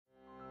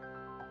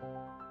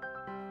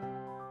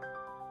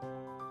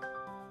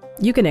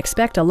You can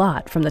expect a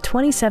lot from the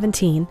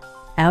 2017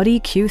 Audi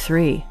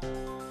Q3.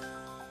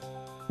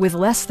 With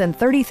less than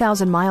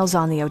 30,000 miles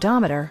on the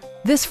odometer,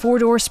 this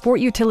four-door sport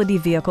utility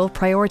vehicle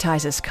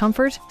prioritizes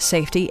comfort,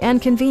 safety,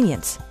 and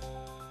convenience.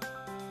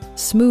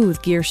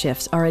 Smooth gear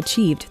shifts are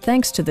achieved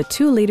thanks to the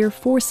 2-liter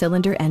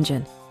 4-cylinder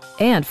engine.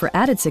 And for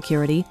added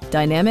security,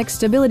 dynamic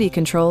stability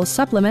control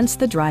supplements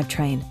the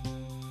drivetrain.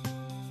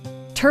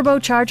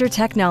 Turbocharger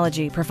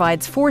technology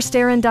provides forced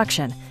air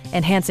induction,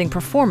 enhancing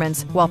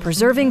performance while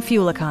preserving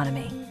fuel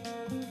economy.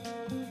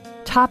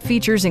 Top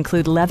features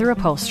include leather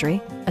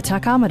upholstery, a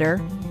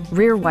tachometer,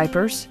 rear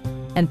wipers,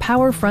 and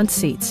power front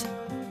seats.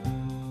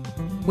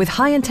 With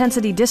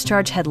high-intensity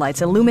discharge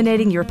headlights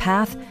illuminating your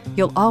path,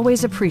 you'll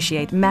always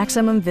appreciate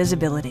maximum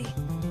visibility.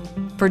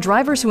 For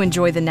drivers who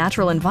enjoy the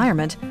natural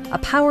environment, a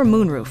power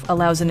moonroof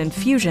allows an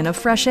infusion of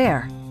fresh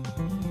air.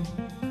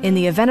 In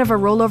the event of a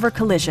rollover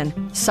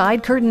collision,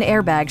 side curtain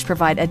airbags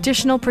provide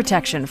additional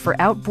protection for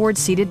outboard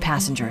seated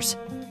passengers.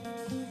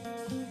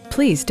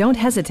 Please don't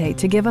hesitate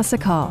to give us a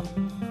call.